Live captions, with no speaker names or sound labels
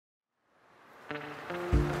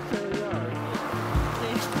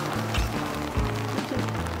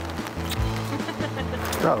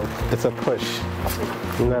Oh, it's a push,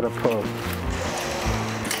 not a pull.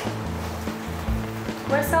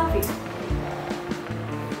 Where's Selvi?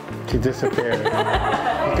 She disappeared.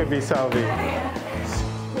 It could be Selvi.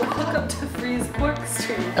 Welcome to Frieze Cork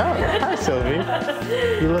Street. Oh, hi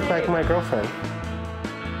Selvi. You look like my girlfriend.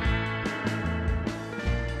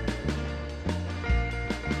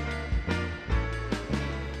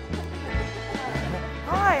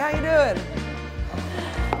 Hi, how you doing?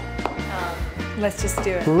 Let's just do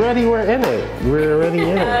it. Ready, we're in it. We're already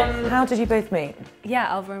in it. How did you both meet?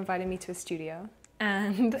 Yeah, Alvaro invited me to a studio,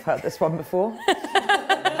 and I've heard this one before.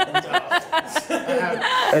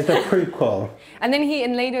 It's a prequel. and then he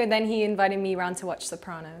invited me around to watch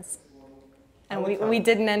Sopranos, and we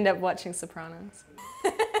didn't end up watching Sopranos.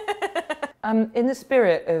 In the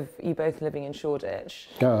spirit of you both living in Shoreditch,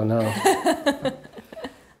 Oh no.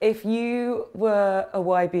 if you were a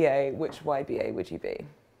YBA, which YBA would you be?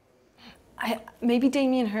 Maybe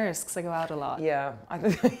Damien Hirst, because I go out a lot. Yeah,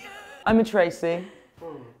 I'm a Tracy.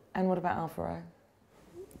 And what about Alvaro?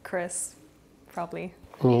 Chris, probably.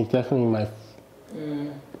 I mean, he's definitely my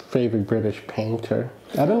favorite British painter.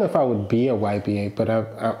 I don't know if I would be a YBA, but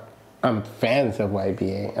I'm fans of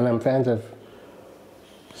YBA, and I'm fans of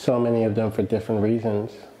so many of them for different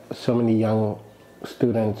reasons. So many young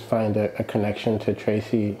students find a connection to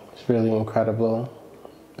Tracy. It's really incredible.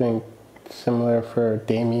 I think similar for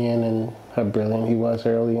Damien and how brilliant he was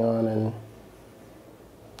early on, and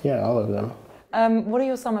yeah, all of them. What are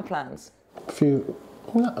your summer plans?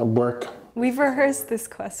 Work. We've rehearsed this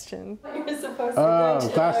question. You're supposed to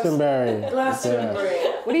Oh, Glastonbury. Glastonbury.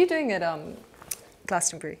 Yeah. What are you doing at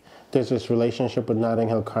Glastonbury? There's this relationship with Notting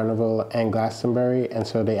Hill Carnival and Glastonbury, and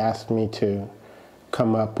so they asked me to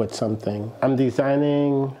come up with something. I'm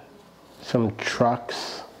designing some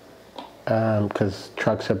trucks, because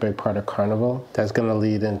trucks are a big part of Carnival. That's gonna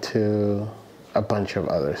lead into a bunch of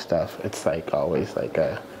other stuff. It's like always like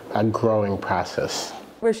a growing process.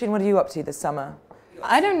 Roisin, what are you up to this summer?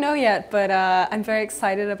 I don't know yet, but I'm very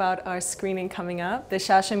excited about our screening coming up, the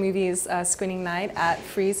Shasha Movies screening night at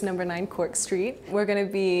Frieze No.9 Cork Street. We're going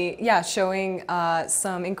to be, showing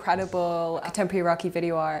some incredible contemporary Iraqi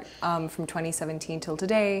video art from 2017 till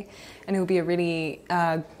today, and it will be a really,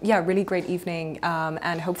 really great evening,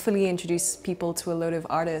 and hopefully introduce people to a load of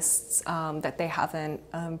artists that they haven't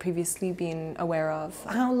previously been aware of.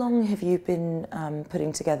 How long have you been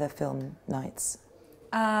putting together film nights?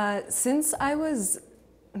 Since I was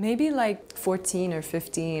maybe like 14 or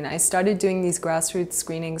 15, I started doing these grassroots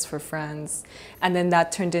screenings for friends, and then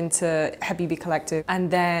that turned into Habibi Collective, and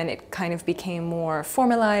then it kind of became more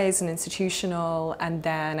formalized and institutional, and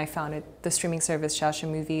then I founded the streaming service Shasha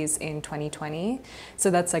Movies in 2020, so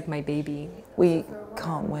that's like my baby. We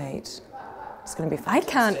can't wait. It's going to be fun. I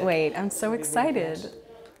can't wait, I'm so excited.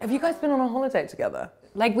 Have you guys been on a holiday together?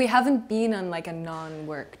 Like, we haven't been on like a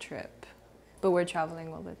non-work trip. But we're traveling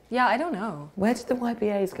a little bit. Yeah, I don't know. Where did the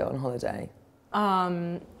YBAs go on holiday?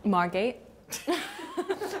 Margate.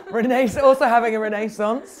 Also having a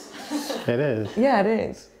renaissance. It is. Yeah, it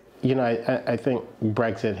is. You know, I think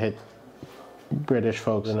Brexit hit British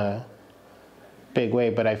folks in a big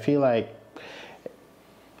way, but I feel like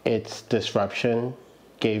its disruption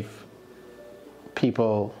gave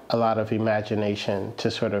people a lot of imagination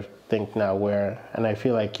to sort of think now where, and I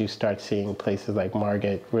feel like you start seeing places like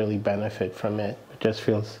Margate really benefit from it. It just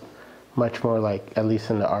feels much more like, at least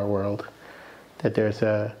in the art world, that there's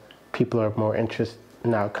people are more interested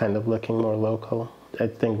now, kind of looking more local. I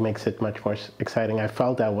think makes it much more exciting. I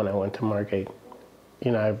felt that when I went to Margate.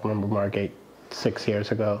 You know, I remember Margate 6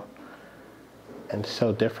 years ago, and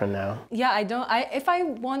so different now. Yeah, if I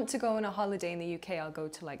want to go on a holiday in the UK, I'll go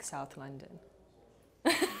to like South London.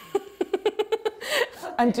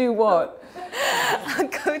 And do what? I'll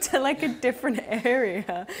go to like a different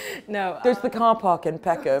area. No. There's the car park in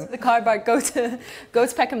Peckham. The car park, go to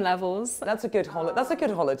Peckham Levels. That's a good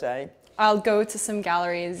holiday. I'll go to some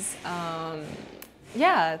galleries.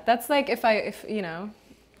 Yeah, that's like if you know,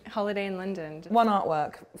 holiday in London. One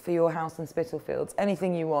artwork for your house in Spitalfields.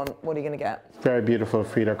 Anything you want, what are you going to get? Very beautiful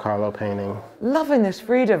Frida Kahlo painting. Loving this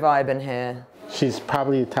Frida vibe in here. She's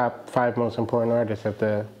probably the top 5 most important artists of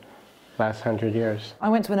the last 100 years. I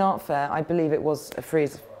went to an art fair, I believe it was a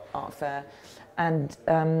Frieze art fair, and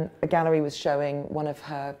a gallery was showing one of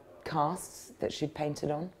her casts that she'd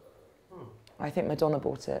painted on. I think Madonna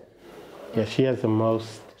bought it. Yeah, she has the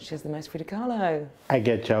most. She has the most Frida Kahlo. I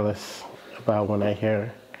get jealous about when I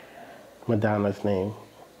hear Madonna's name.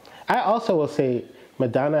 I also will say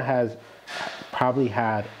Madonna has probably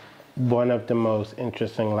had one of the most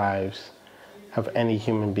interesting lives of any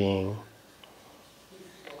human being.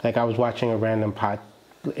 Like, I was watching a random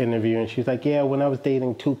interview, and she's like, yeah, when I was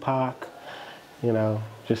dating Tupac, you know,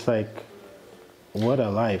 just like, what a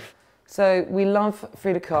life. So we love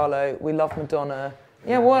Frida Kahlo, we love Madonna.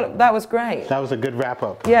 Yeah, what? That was great. That was a good wrap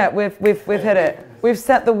up. Yeah, we've hit it. We've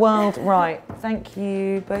set the world right. Thank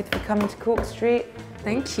you both for coming to Cork Street.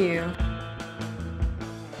 Thank you.